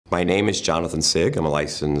My name is Jonathan Sigg. I'm a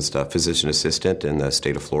licensed physician assistant in the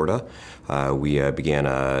state of Florida. We began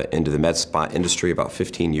into the med spa industry about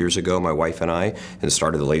 15 years ago, my wife and I, and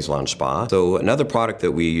started the Laser Lounge Spa. So another product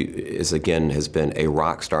that has been a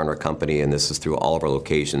rock star in our company, and this is through all of our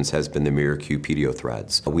locations, has been the MirrorQ PDO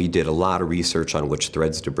threads. We did a lot of research on which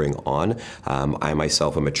threads to bring on. I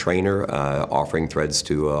myself am a trainer, offering threads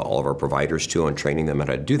to all of our providers too, and training them on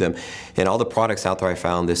how to do them. And all the products out there, I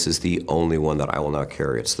found this is the only one that I will now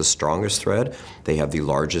carry. It's the strongest thread. They have the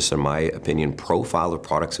largest, in my opinion, profile of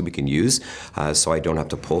products that we can use, so I don't have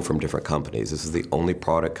to pull from different companies. This is the only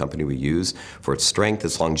product company we use for its strength,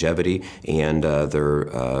 its longevity, and their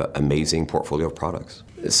amazing portfolio of products.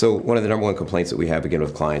 So one of the #1 complaints that we have again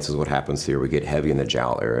with clients is what happens here. We get heavy in the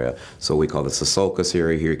jowl area. So we call this the sulcus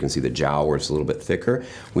area here. You can see the jowl where it's a little bit thicker.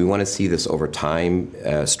 We want to see this over time,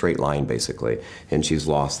 straight line basically. And she's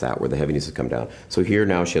lost that where the heaviness has come down. So here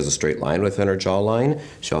now she has a straight line within her jawline.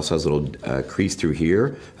 She also has a little crease through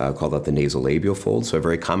here, called that the nasolabial fold. So a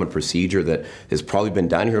very common procedure that has probably been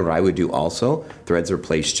done here, what I would do also. Threads are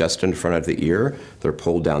placed just in front of the ear. They're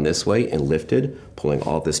pulled down this way and lifted, pulling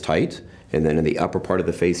all this tight. And then in the upper part of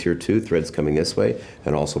the face here too, threads coming this way,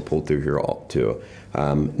 and also pulled through here too.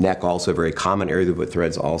 Neck also a very common area with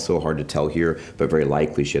threads, also hard to tell here, but very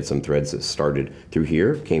likely she had some threads that started through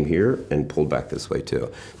here, came here, and pulled back this way too.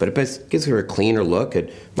 But it gives her a cleaner look. In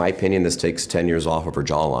my opinion, this takes 10 years off of her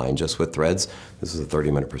jawline just with threads. This is a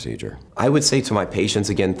 30-minute procedure. I would say to my patients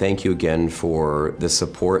again, thank you again for the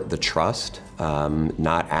support, the trust,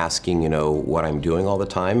 not asking, what I'm doing all the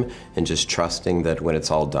time, and just trusting that when it's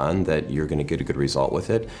all done, that you're going to get a good result with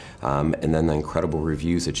it, and then the incredible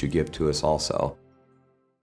reviews that you give to us also.